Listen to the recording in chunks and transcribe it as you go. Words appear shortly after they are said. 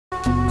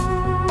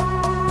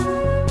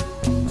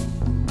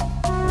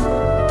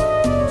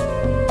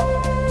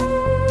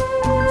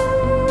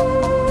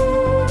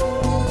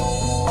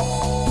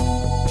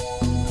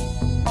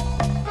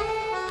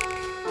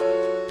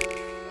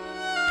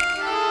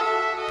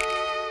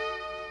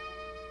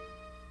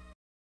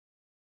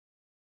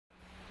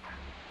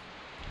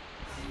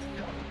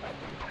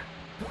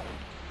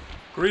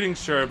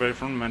Greetings to everybody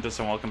from Dementis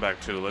and welcome back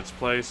to Let's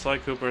Play Sly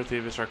Cooper,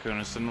 Thievius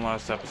Raccoonus. In the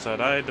last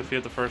episode, I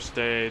defeated the first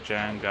stage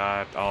and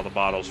got all the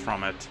bottles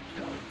from it.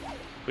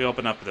 We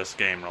open up this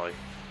game, really.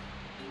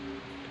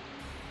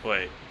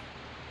 Wait.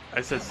 I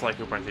said Sly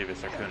Cooper and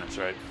Thievius Raccoonus,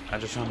 right? I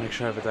just want to make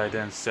sure that I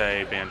didn't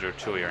say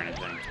Banjo-Tooie or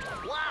anything.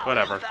 Wow,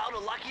 whatever. You found a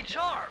lucky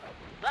charm.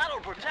 That'll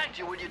protect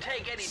you when you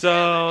take any So,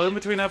 damage. in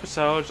between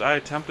episodes, I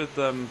attempted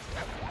the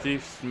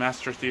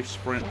Master Thief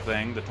Sprint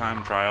thing, the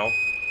time trial.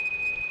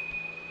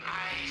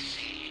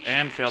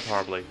 And failed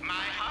horribly. My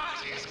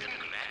heartiest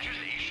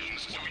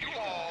congratulations to you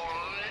all.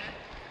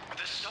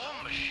 The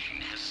storm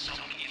machine has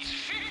sunk its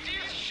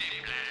 50th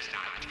ship last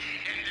night,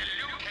 and the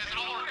loot has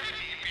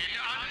already been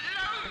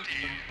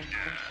unloaded.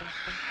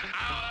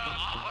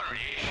 Our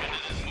operation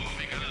is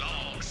moving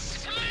along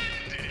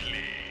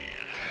splendidly,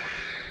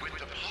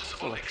 with the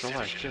possible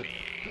exception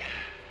being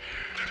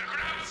the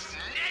gross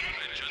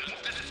negligence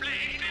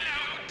displayed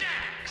below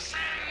decks,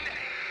 and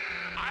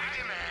I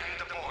demand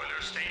the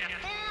boilers stay at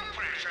full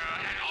pressure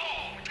at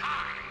all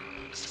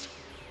times.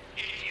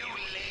 If you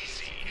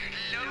lazy,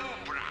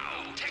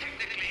 lowbrow,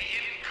 technically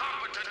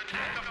incompetent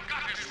pack of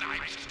gutter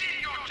snipes did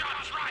your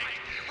jobs right,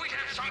 we'd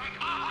have sunk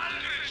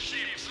 100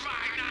 ships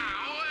by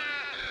now.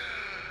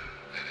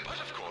 But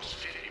of course,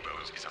 50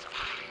 boats is a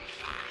fine,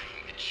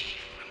 fine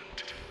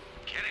achievement.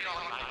 Carry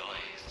on, my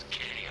boys,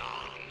 carry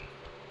on.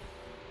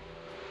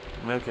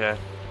 Okay.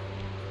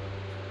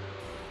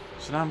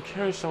 So now I'm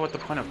curious what the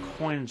point of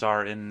coins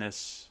are in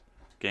this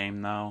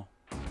game, though.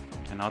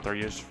 I know what they're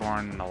used for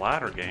in the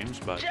latter games,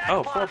 but...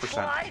 Jackpot, oh, 4%.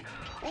 Sly.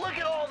 Look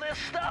at all this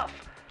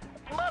stuff.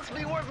 Must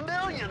be worth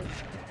millions.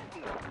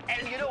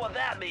 And you know what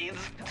that means?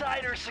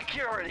 Tighter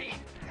security.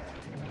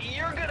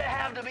 You're gonna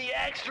have to be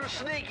extra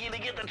sneaky to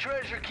get the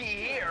treasure key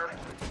here.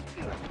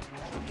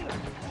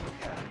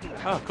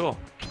 Oh, cool.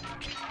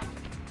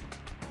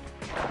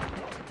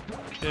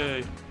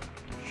 Yay.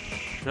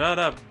 Shut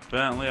up,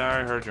 Bentley. I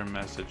already heard your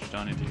message.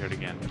 Don't need to hear it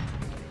again.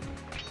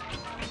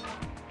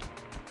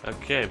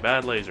 Okay,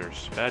 bad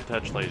lasers. Bad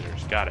touch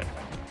lasers. Got it.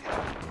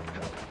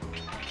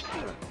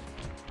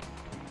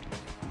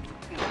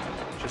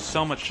 Just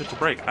so much shit to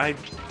break. I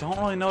don't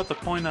really know what the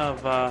point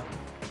of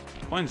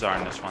coins are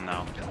in this one,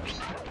 though.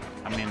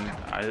 I mean,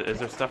 is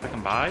there stuff I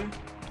can buy?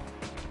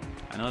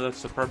 I know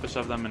that's the purpose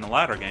of them in the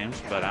latter games,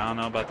 but I don't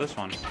know about this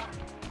one.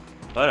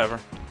 Whatever.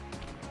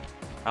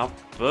 I'll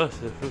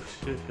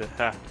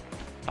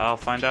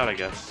find out, I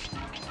guess.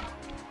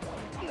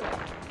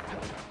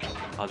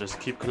 I'll just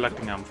keep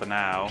collecting them for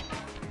now.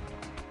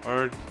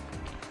 Or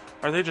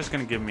are they just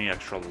gonna give me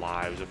extra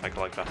lives if I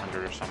collect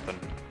 100 or something?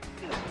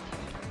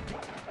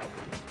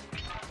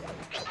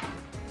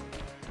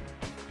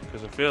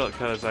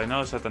 Because I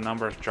noticed that the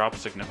numbers dropped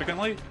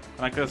significantly,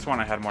 and I could have sworn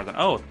I had more than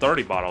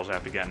 30 bottles I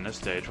have to get in this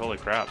stage. Holy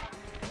crap!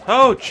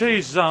 Oh,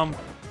 jeez,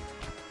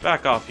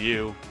 back off,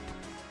 you.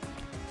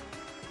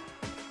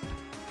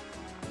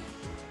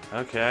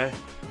 Okay,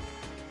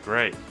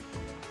 great.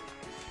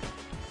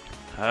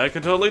 I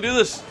can totally do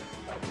this.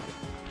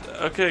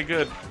 Okay,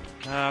 good.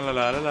 La la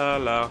la la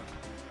la.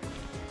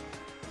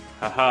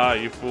 Haha,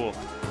 you fool.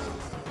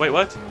 Wait,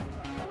 what?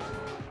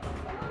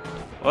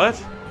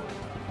 What?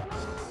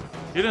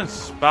 You didn't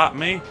spot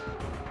me.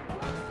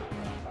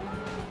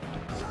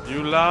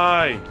 You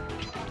lie.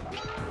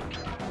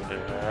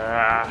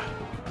 Yeah.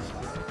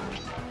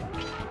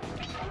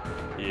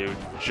 You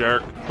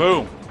jerk.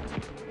 Boom.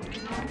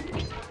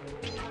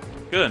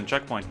 Good, and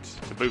checkpoint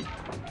to boot.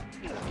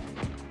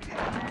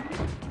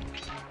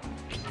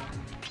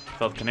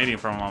 Felt Canadian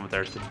for a moment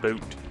there, to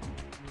boot.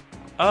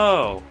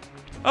 Oh!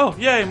 Oh,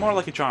 yay, more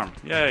Lucky Charm.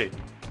 Yay.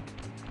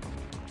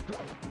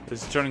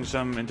 This is turning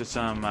into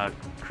some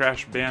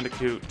Crash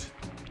Bandicoot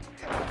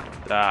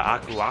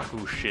Aku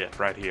Aku shit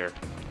right here.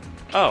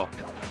 Oh.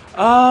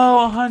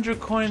 Oh, 100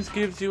 coins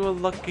gives you a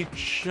Lucky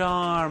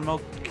Charm.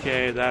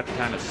 Okay, that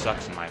kind of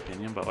sucks in my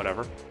opinion, but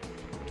whatever.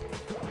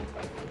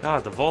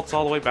 God, the vault's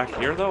all the way back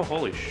here, though?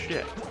 Holy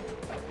shit.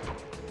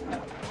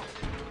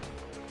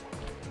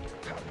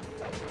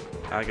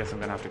 I guess I'm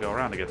gonna have to go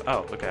around to get...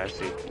 Oh, okay, I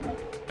see.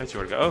 I see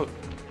where to go.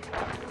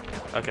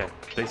 Oh! Okay,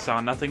 they saw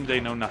nothing,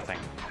 they know nothing.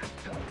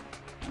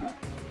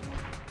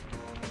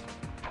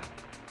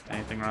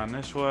 Anything around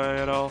this way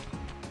at all?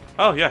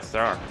 Oh, yes,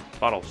 there are.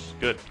 Bottles.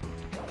 Good.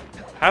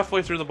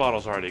 Halfway through the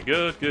bottles already.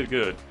 Good, good,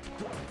 good.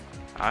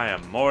 I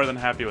am more than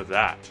happy with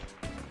that.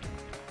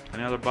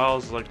 Any other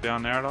bottles, like,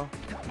 down there at all?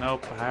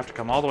 Nope, I have to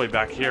come all the way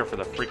back here for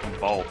the freaking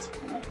vault.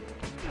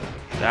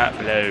 That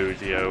blows,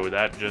 yo.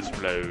 That just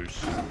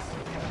blows.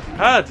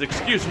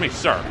 Excuse me,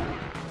 sir.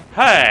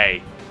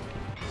 Hey!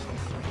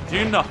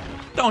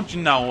 Don't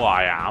you know who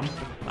I am?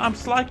 I'm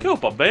Sly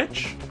Cooper,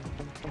 bitch.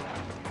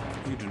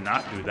 You do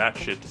not do that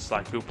shit to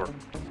Sly Cooper.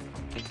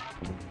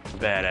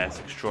 Badass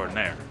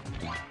extraordinaire.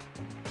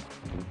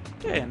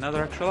 Okay,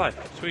 another extra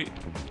life. Sweet.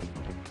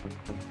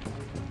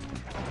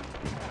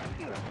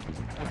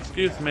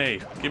 Excuse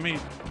me. Give me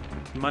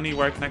money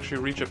where I can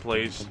actually reach it,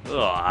 please.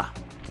 Ugh.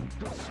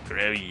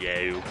 Screw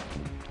you.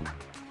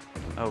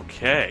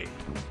 Okay.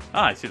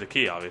 Ah, I see the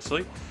key,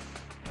 obviously.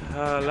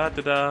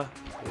 La-da-da.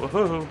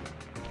 Woohoo.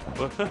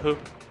 Woohoo.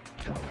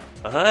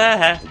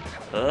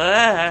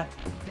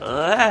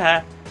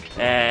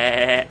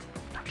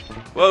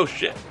 Whoa,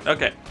 shit.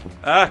 Okay.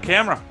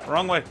 Camera.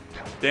 Wrong way.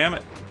 Damn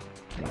it.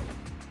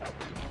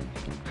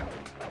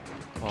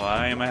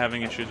 Why am I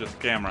having issues with the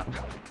camera?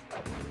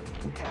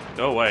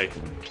 Go away.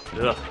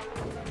 Ugh.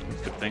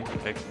 Good thing.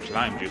 Okay,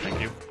 climbed you,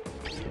 thank you.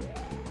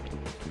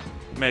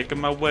 Making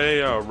my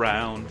way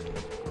around.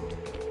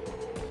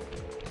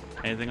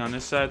 Anything on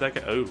this side that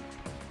can... Oh.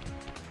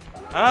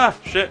 Ah,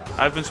 shit.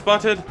 I've been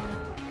spotted.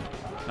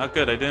 Not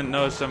good. I didn't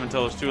notice them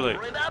until it was too late.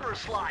 Remember,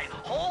 Sly,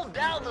 hold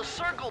down the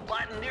circle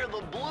button near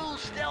the blue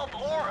stealth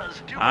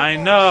auras. I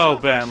know,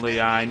 Bentley,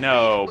 I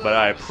know, but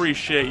I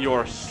appreciate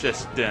your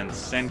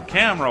assistance. And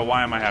camera,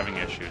 why am I having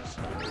issues?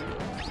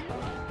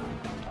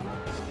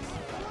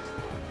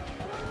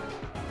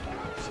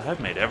 So I've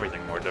made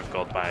everything more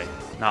difficult by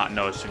not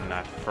noticing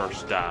that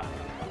first,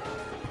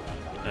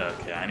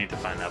 Okay, I need to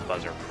find that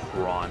buzzer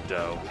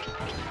pronto.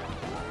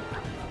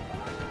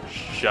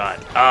 Shut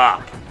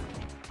up!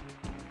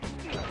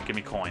 Give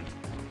me coin.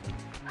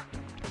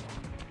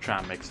 Try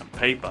and make some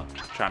paper.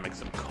 Try and make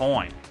some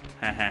coin.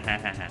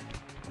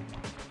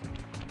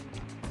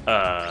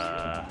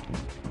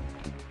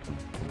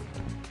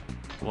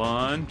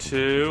 One,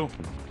 two.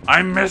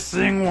 I'm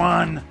missing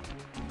one!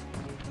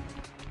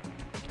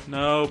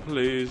 No,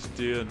 please,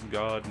 dear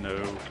God,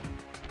 no.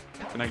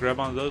 Can I grab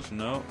on those?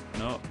 No,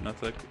 no,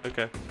 nothing.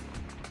 Okay.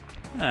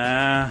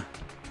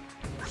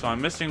 So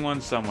I'm missing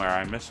one somewhere.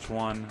 I missed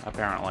one,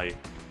 apparently.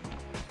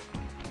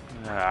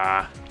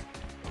 How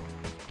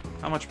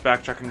much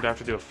backtracking do I have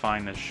to do to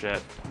find this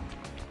shit?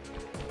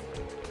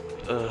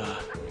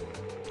 Ugh.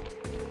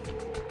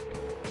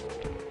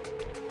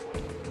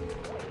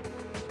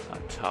 On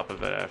top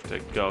of it, I have to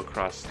go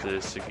across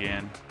this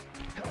again.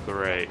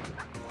 Great.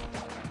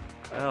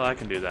 Well, I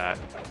can do that.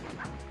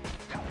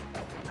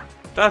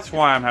 That's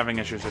why I'm having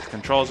issues with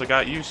controls. I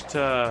got used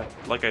to,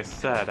 like I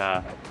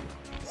said,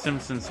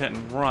 Simpsons hit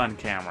and run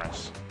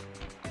cameras.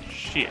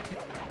 Shit.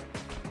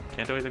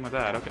 Can't do anything with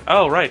that. Okay.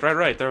 Oh, right.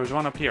 There was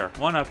one up here.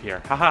 One up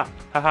here. Haha.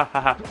 Haha.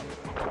 Haha.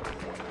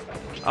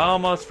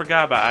 Almost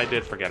forgot about it. I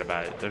did forget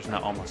about it. There's no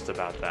almost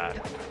about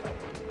that.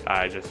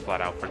 I just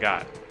flat out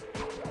forgot.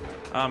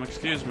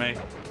 Excuse me.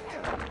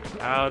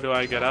 How do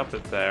I get up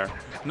it there?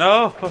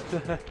 No!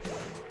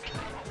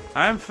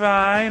 I'm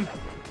fine.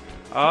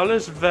 All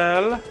is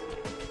well.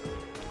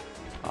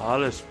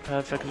 All is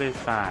perfectly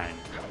fine.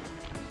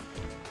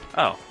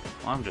 Oh,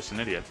 well, I'm just an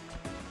idiot.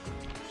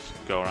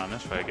 Just go around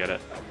this way, I get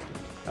it.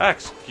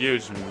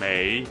 Excuse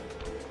me.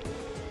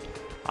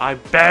 I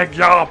beg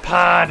your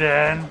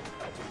pardon.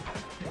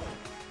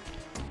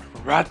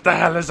 What the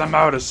hell is a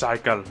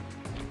motorcycle?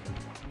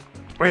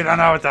 We don't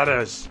know what that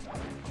is.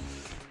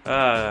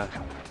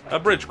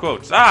 Abridged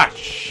quotes. Ah,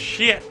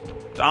 shit.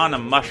 On a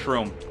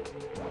mushroom.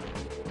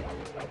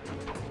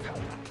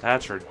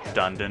 That's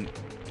redundant.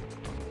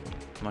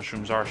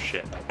 Mushrooms are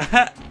shit.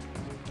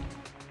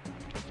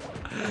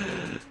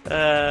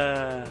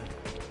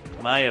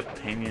 My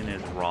opinion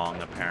is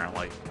wrong,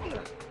 apparently.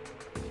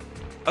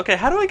 Okay,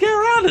 how do I get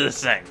around to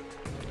this thing?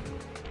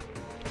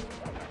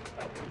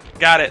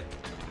 Got it.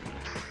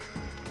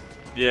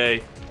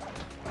 Yay.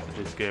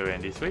 Just go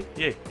in this way.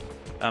 Yay.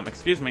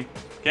 Excuse me.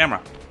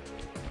 Camera.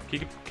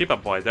 Keep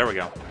up, boys. There we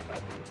go.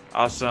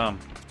 Awesome.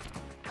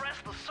 Press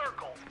the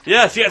circle.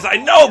 Yes, I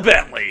know,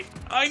 Bentley.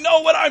 I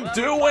know what I'm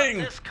doing.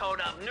 This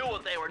code up knew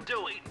what they were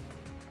doing.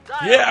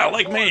 Yeah,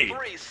 like me.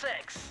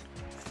 436.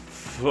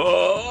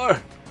 4,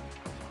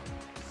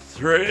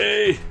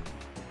 3,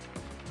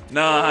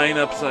 9,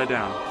 upside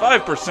down.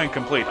 5%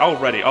 complete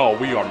already. Oh,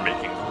 we are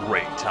making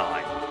great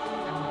time.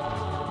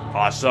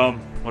 Awesome.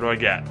 What do I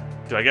get?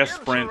 Do I get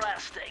sprint?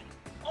 Interesting.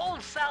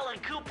 Old Sly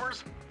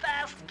Cooper's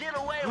fast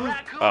getaway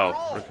raccoon Oh.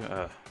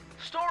 roll.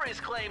 Stories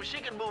claim she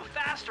can move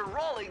faster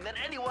rolling than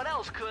anyone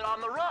else could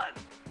on the run.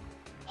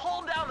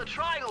 Hold down the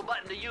triangle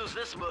button to use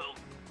this move.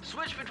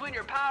 Switch between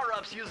your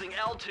power-ups using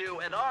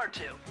L2 and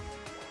R2.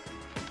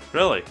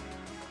 Really?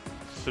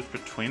 Switch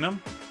between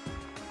them?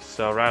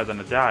 So rather than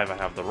a dive, I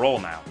have the roll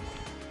now.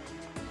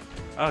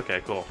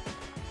 Okay, cool.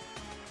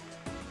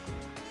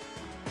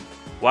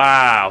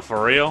 Wow,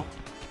 for real?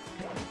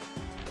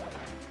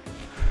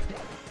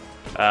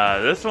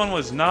 This one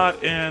was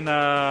not in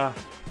the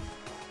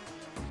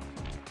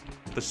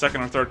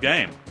second or third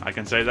game. I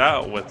can say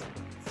that with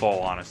full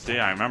honesty.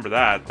 I remember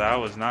that. That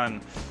was not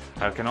in...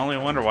 I can only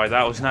wonder why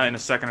that was not in the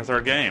second or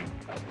third game.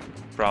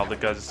 Probably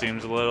because it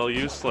seems a little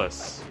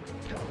useless.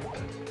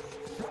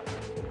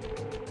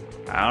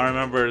 I don't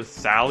remember.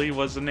 Sally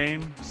was the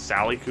name.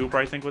 Sly Cooper,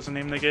 I think, was the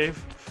name they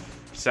gave.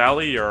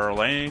 Sally, your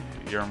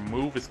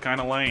move is kind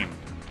of lame.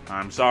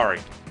 I'm sorry.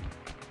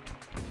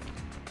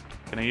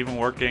 Can it even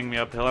work getting me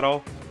uphill at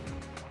all?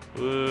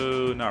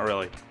 Ooh, not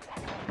really.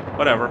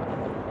 Whatever.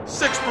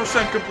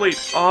 6%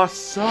 complete.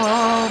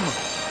 Awesome.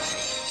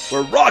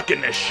 We're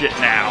rocking this shit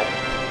now.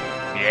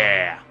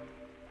 Yeah.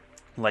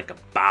 Like a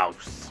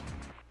boss.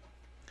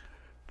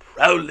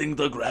 Prowling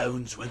the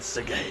grounds once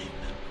again.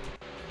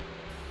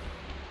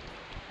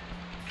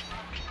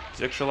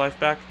 the extra life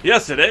back?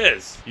 Yes, it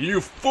is!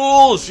 You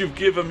fools! You've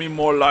given me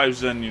more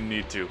lives than you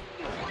need to.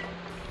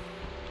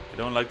 I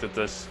don't like that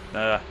this...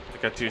 I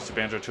got used to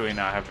Banjo Tooie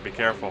now. I have to be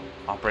careful.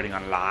 Operating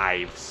on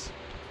lives.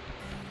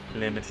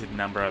 Limited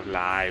number of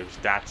lives.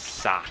 That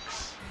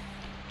sucks.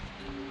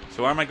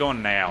 So where am I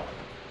going now?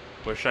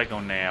 Where should I go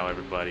now,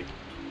 everybody?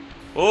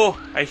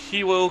 Oh, I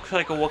see what looks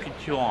like a lucky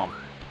charm.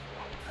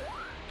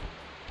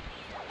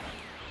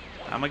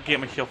 I'm gonna get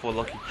myself a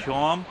lucky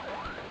charm.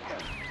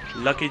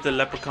 Lucky the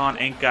leprechaun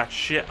ain't got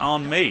shit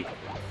on me.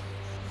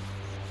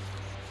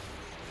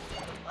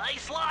 Hey,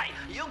 Sly,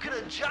 you can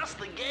adjust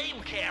the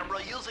game camera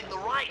using the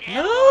right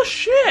No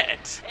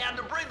shit! and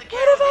to bring the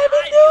camera What have I been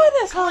behind you, doing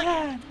this whole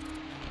time?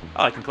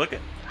 Oh, I can click it.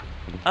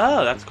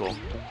 Oh, that's cool.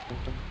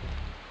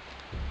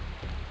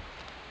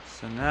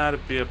 So now to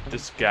be up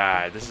this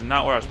guy. This is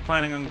not where I was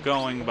planning on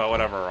going, but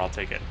whatever, I'll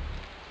take it.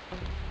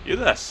 You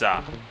this,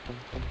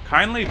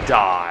 kindly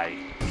die.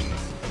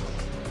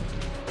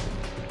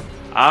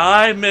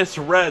 I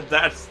misread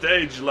that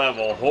stage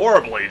level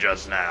horribly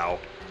just now.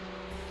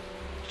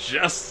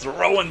 Just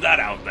throwing that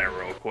out there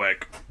real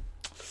quick.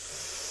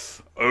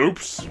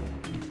 Oops.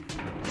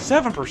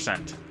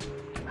 7%.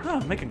 Oh,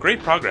 making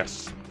great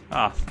progress.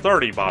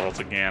 30 bottles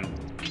again.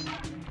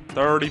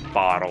 30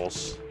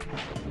 bottles.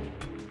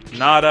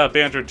 Not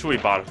Banjo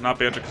Tooie bottles, not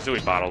Banjo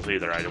Kazooie bottles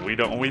either. We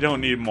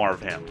don't need more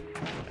of him,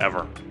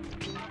 ever.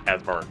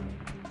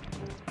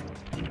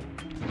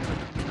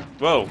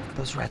 Whoa.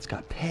 Those rats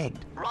got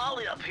pegged.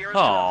 Raleigh appears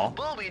Aw.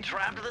 to have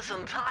booby-trapped this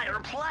entire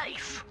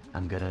place.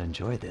 I'm gonna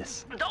enjoy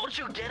this. Don't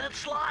you get it,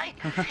 Sly?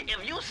 If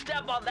you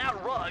step on that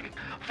rug,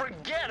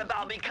 forget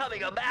about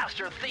becoming a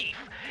master thief.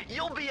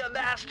 You'll be a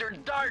master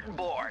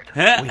dartboard.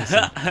 Wait a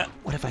second.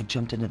 What if I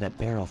jumped into that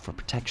barrel for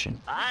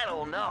protection? I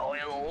don't know.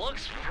 It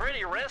looks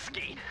pretty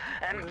risky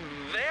and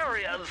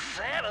very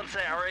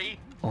unsanitary.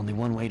 Only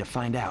one way to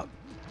find out.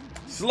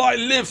 Sly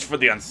lives for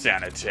the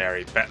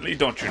unsanitary. Bentley,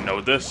 don't you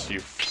know this, you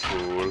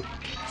fool?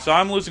 So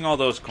I'm losing all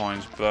those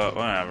coins, but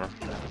whatever.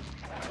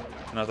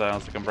 Nothing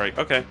else I can break.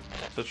 Okay,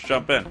 let's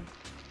jump in.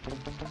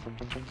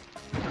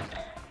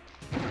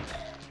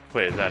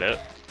 Wait, is that it?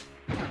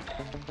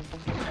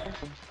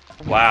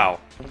 Wow.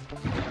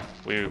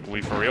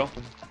 We for real?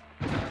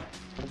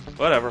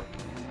 Whatever.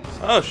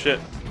 Oh shit.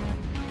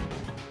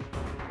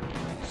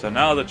 So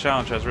now the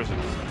challenge has risen.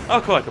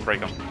 Oh cool, I can break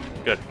them.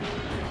 Good.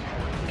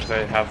 Because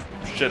I have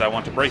shit I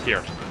want to break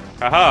here.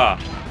 Haha!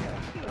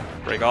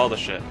 Break all the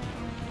shit.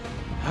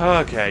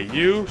 Okay,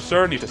 you,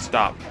 sir, need to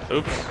stop.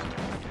 Oops.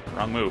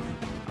 Wrong move.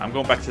 I'm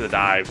going back to the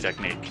dive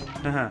technique.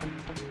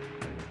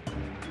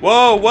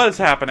 Whoa, what is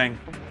happening?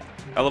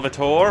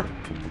 Elevator?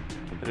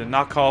 I did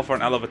not call for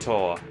an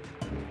elevator.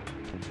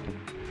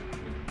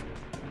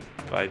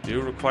 But I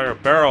do require a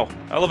barrel.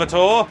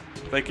 Elevator!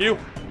 Thank you.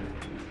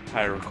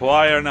 I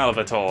require an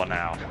elevator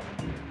now.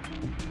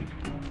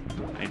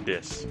 Need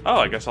this. Oh,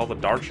 I guess all the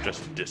darts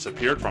just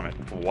disappeared from it.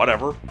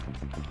 Whatever.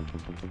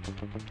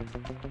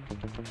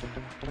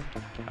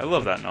 I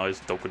love that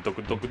noise. Doka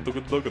doka doka doka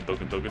doka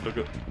doka doka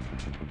doka.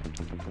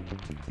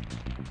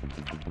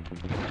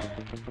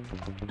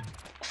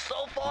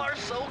 So far,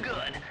 so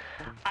good.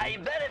 I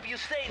bet if you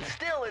stayed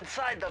still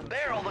inside the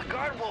barrel, the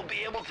guard won't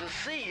be able to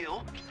see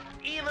you,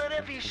 even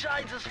if he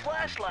shines his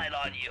flashlight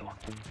on you.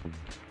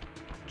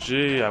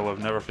 Gee, I would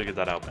have never figured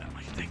that out,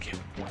 Bentley. Thank you.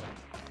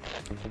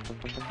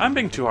 I'm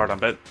being too hard on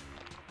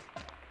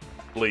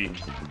Bentley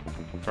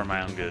for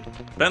my own good.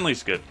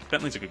 Bentley's good.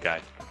 Bentley's a good guy.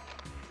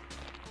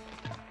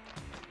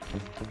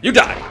 You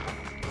die!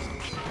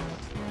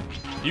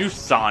 You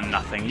saw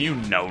nothing. You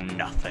know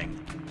nothing.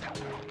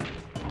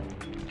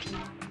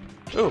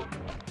 Ooh,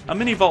 a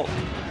mini vault.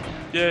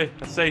 Yay,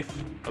 a safe.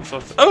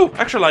 Oh,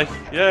 extra life.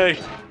 Yay.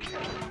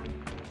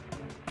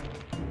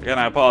 Again,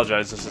 I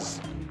apologize. This is...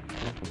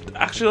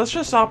 Actually, let's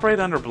just operate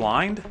under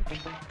blind.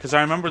 Because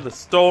I remember the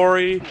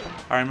story,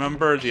 I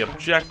remember the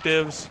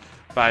objectives,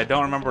 but I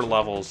don't remember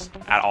levels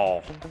at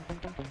all.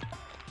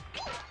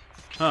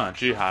 Huh,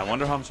 gee, I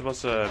wonder how I'm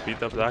supposed to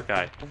beat up that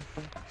guy.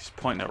 He's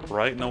pointing it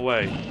right in the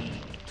way.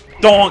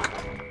 Donk!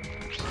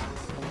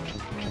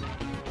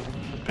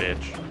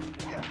 Bitch.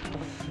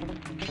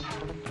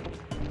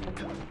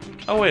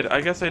 Oh wait,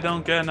 I guess I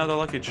don't get another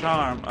lucky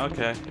charm.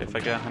 Okay, if I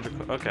get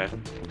 100... Okay.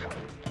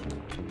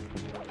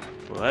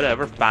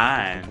 Whatever,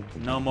 fine.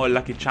 No more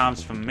lucky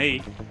charms from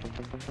me.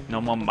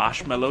 No more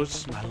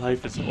marshmallows. My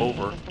life is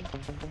over.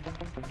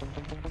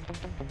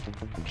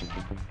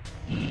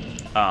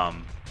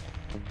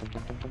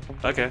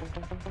 Okay.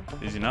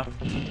 Easy enough.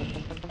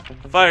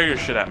 Fire your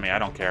shit at me. I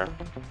don't care.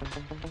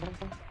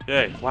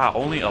 Yay. Wow,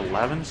 only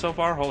 11 so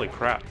far? Holy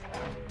crap.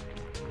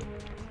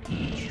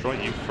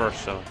 Destroy you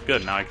first, so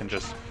good. Now I can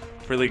just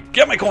freely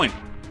get my coin.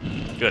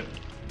 Good.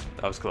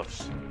 That was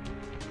close.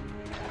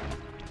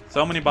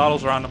 So many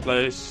bottles around the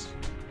place.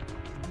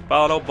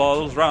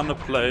 Bottles around the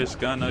place.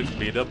 Gonna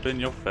beat up in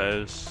your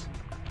face.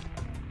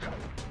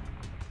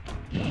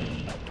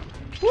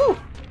 Woo!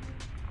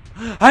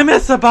 I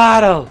missed a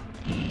bottle!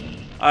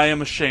 I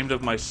am ashamed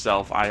of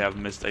myself. I have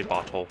missed a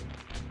bottle.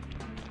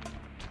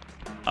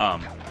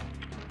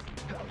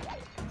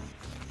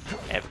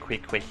 I have a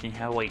quick question.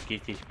 How do I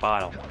get this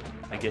bottle?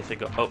 I guess I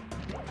go... Oh.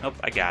 Nope,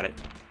 I got it.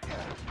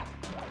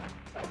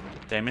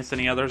 Did I miss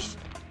any others?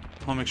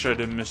 I'll make sure I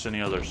didn't miss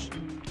any others.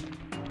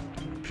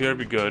 Appear to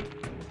be good.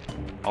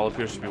 All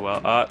appears to be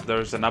well.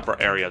 There's an upper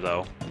area,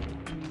 though.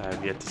 I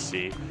have yet to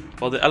see.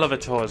 Well, the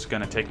elevator is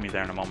going to take me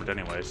there in a moment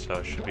anyway, so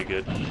it should be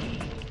good.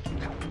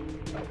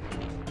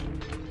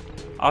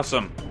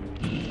 Awesome.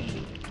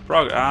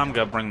 I'm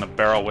going to bring the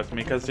barrel with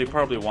me, because they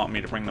probably want me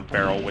to bring the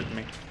barrel with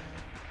me.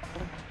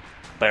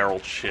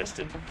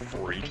 Barrel-chested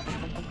freak.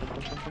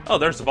 Oh,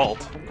 there's the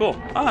vault. Cool.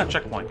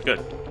 Checkpoint.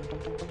 Good.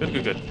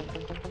 Good.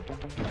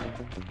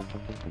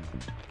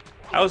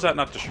 How is that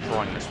not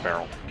destroying this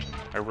barrel?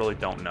 I really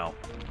don't know.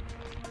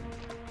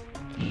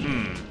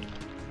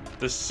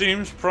 This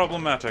seems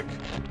problematic.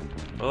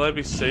 Will I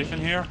be safe in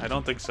here? I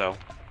don't think so.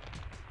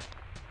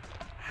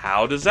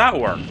 How does that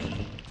work?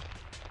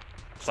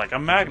 It's like a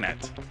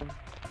magnet.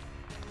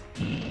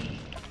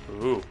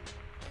 Ooh.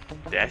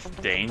 That's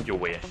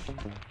dangerous.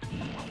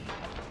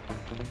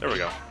 There we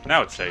go.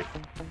 Now it's safe.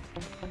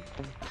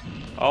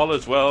 All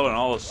is well and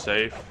all is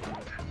safe.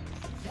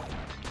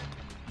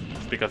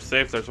 Speak of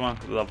safe, there's one.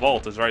 The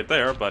vault is right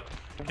there, but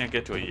can't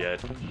get to it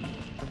yet.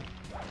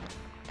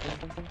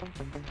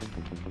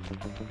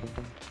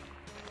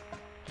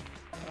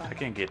 I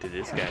can't get to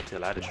this guy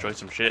till I destroy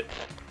some shit.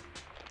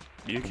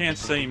 You can't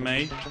see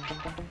me.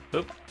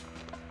 Oop.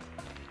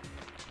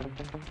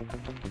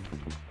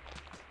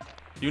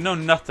 You know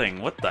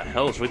nothing. What the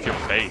hell is with your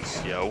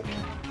face, yo?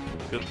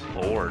 Good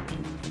lord.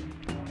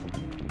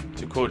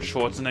 To quote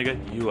Schwarzenegger,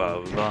 you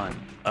are one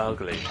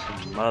ugly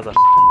mother.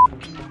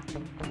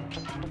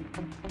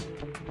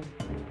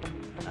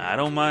 I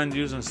don't mind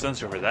using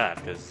censor for that,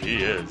 because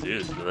he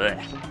is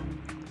bleh.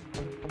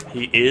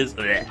 He is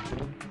bleh.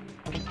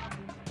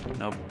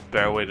 No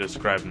better way to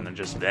describe him than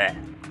just that.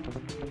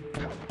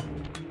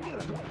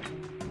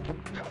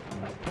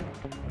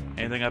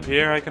 Anything up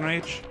here I can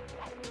reach?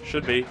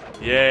 Should be.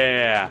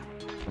 Yeah!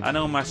 I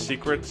know my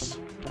secrets. Is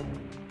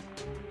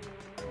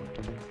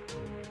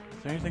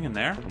there anything in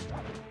there?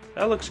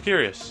 That looks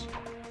curious.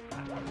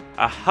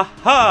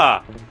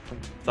 Ah-ha-ha!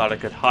 Thought I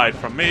could hide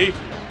from me?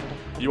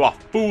 You are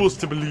fools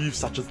to believe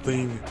such a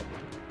thing.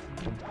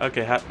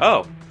 Okay,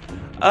 oh!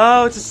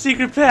 Oh, it's a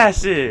secret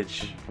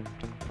passage!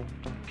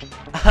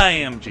 I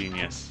am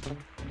genius.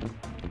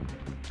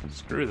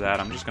 Screw that,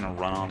 I'm just gonna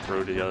run on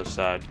through to the other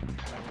side.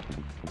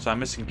 So I'm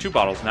missing 2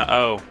 bottles now.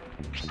 Oh.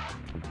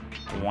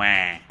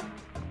 Wah.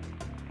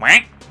 Wah.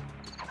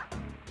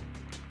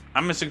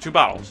 I'm missing 2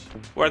 bottles.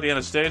 We're at the end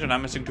of the stage and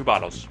I'm missing 2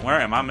 bottles. Where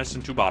am I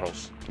missing 2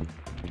 bottles?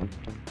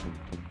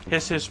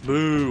 Hiss, hiss,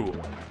 boo.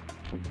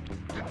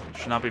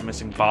 Should not be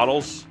missing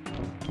bottles.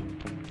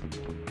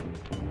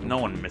 No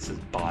one misses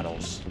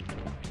bottles.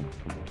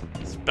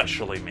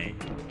 Especially me.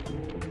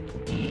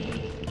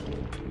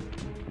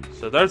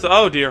 So there's...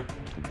 Oh, dear.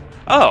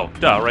 Oh,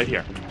 duh, right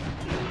here.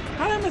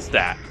 How did I miss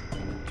that?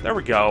 There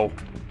we go.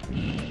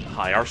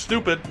 Hi, are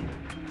stupid.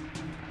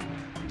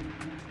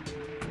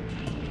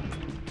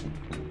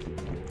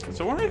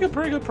 So we're making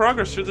pretty good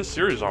progress through this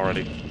series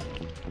already.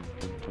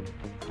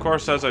 Of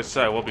course, as I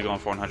said, we'll be going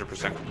for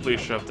 100%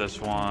 completion of this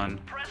one.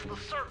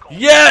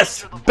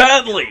 Yes!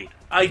 Bentley!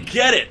 I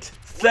get it!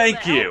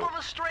 Thank you! With the help of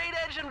a straight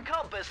edge and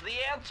compass, the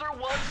answer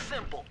was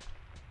simple.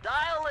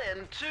 Dial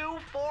in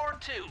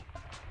 242.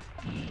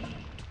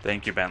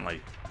 Thank you,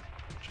 Bentley.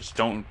 Just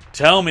don't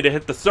tell me to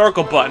hit the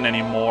circle button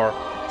anymore.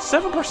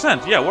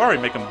 7%. Yeah, we're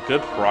already making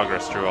good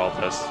progress through all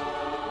this.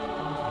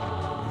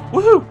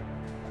 Woohoo!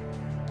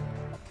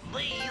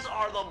 These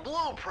are the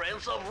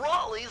blueprints of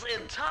Raleigh's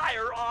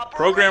entire operation.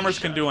 Programmers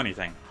can do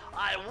anything.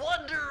 I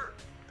wonder...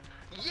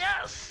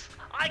 Yes!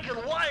 I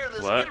can wire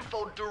this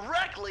info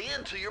directly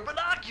into your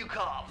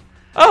binocucom.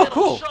 Oh, It'll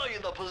cool. show you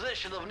the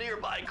position of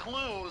nearby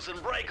clues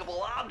and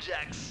breakable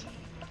objects.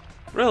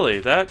 Really?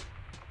 That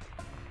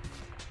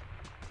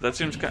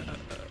seems kind of...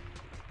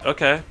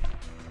 okay.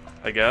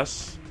 I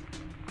guess.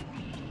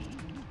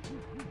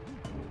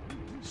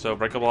 So,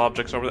 breakable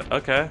objects over there.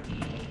 Okay.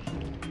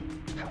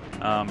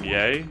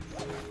 Yay.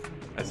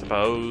 I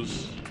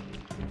suppose.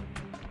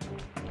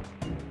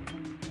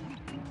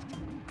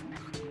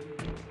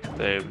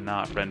 They've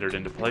not rendered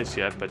into place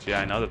yet, but yeah,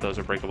 I know that those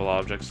are breakable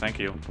objects. Thank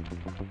you.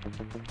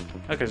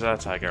 Okay, so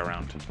that's how I get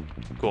around.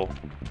 Cool.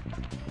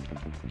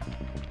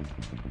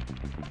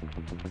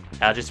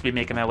 I'll just be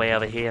making my way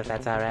over here if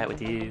that's alright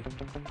with you.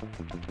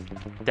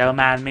 Don't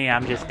mind me,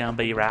 I'm just gonna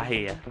be right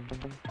here.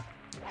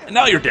 And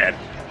now you're dead.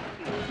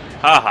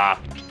 Haha.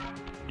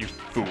 You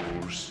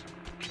fools.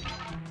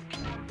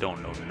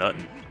 Don't know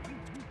nothing.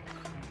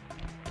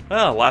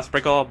 Well, last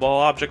breakable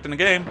object in the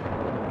game.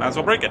 Might as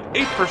well break it.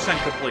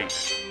 8%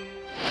 complete.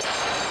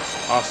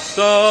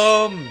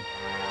 Awesome!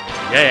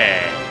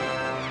 Yeah!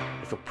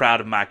 I feel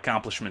proud of my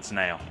accomplishments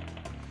now.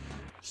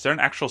 Is there an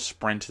actual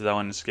sprint, though,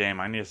 in this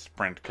game? I need a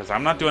sprint, because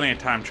I'm not doing any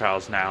time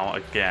trials now,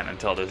 again,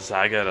 until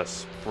I get a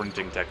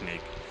sprinting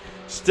technique.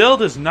 Still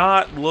does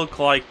not look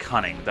like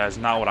cunning. That is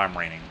not what I'm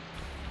reading.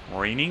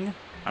 Reading?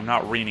 I'm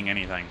not reading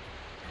anything.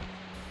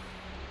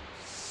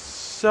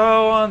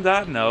 So, on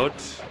that note,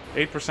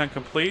 8%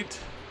 complete.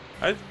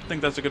 I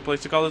think that's a good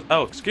place to call this.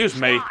 Oh, excuse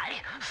me. Sly,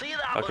 see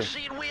that Okay.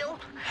 machine wheel?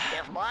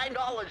 If my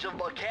knowledge of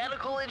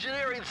mechanical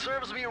engineering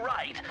serves me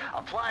right,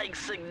 applying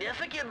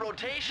significant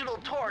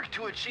rotational torque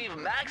to achieve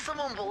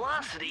maximum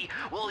velocity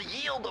will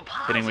yield a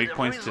positive Hitting weak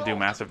points result. to do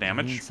massive You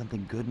mean damage.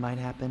 something good might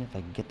happen if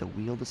I can get the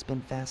wheel to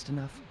spin fast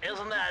enough?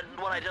 Isn't that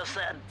what I just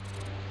said?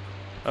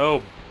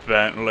 Oh,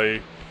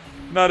 Bentley.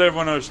 Not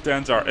everyone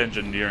understands our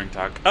engineering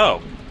talk.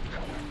 Oh,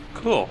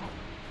 cool.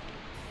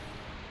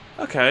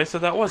 Okay, so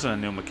that wasn't a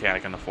new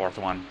mechanic in the fourth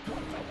one.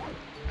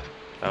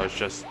 That was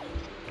just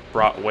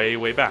brought way,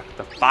 way back.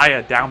 The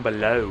fire down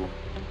below.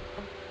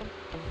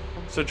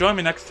 So join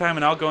me next time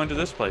and I'll go into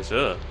this place.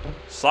 Ugh.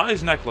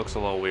 Sly's neck looks a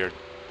little weird.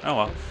 Oh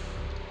well.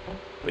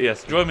 But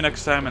yes, join me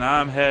next time and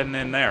I'm heading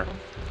in there.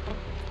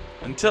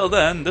 Until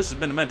then, this has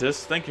been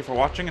Dementis. Thank you for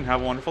watching and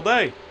have a wonderful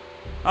day.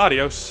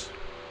 Adios.